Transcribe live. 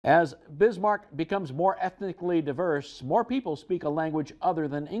As Bismarck becomes more ethnically diverse, more people speak a language other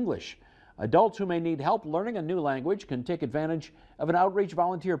than English. Adults who may need help learning a new language can take advantage of an outreach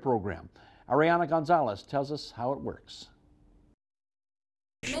volunteer program. Ariana Gonzalez tells us how it works.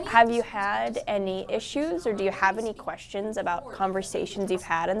 Have you had any issues, or do you have any questions about conversations you've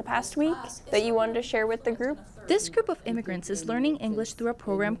had in the past week that you wanted to share with the group? This group of immigrants is learning English through a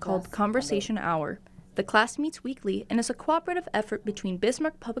program called Conversation Hour. The class meets weekly and is a cooperative effort between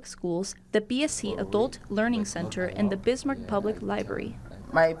Bismarck Public Schools, the BSC Adult Learning Center, and the Bismarck Public Library.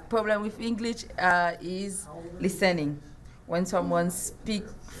 My problem with English is listening. When someone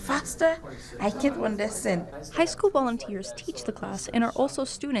speaks faster, I can't understand. High school volunteers teach the class and are also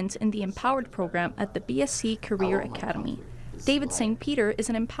students in the Empowered program at the BSC Career Academy. David St. Peter is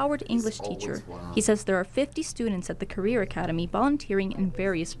an empowered English teacher. He says there are 50 students at the Career Academy volunteering in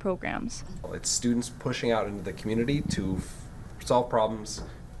various programs. It's students pushing out into the community to solve problems,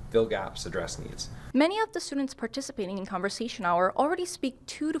 fill gaps, address needs. Many of the students participating in Conversation Hour already speak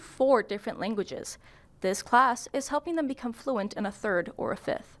 2 to 4 different languages. This class is helping them become fluent in a 3rd or a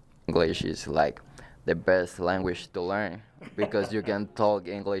 5th. English is like the best language to learn because you can talk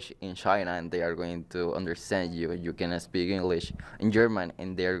English in China and they are going to understand you. You can speak English in German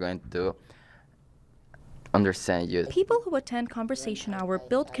and they are going to understand you. People who attend Conversation Hour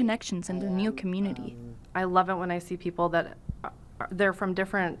build connections in their new community. I love it when I see people that they're from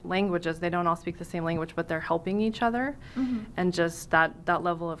different languages. They don't all speak the same language, but they're helping each other. And just that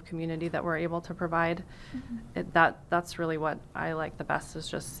level of community that we're able to provide, that's really what I like the best, is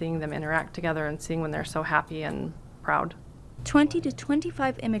just seeing them interact together and seeing when they're so happy and proud. 20 to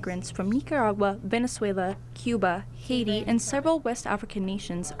 25 immigrants from Nicaragua, Venezuela, Cuba, Haiti, and several West African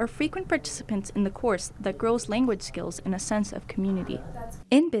nations are frequent participants in the course that grows language skills and a sense of community.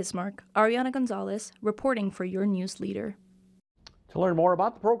 In Bismarck, Ariana Gonzalez reporting for your news leader. To learn more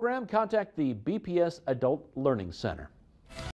about the program, contact the BPS Adult Learning Center.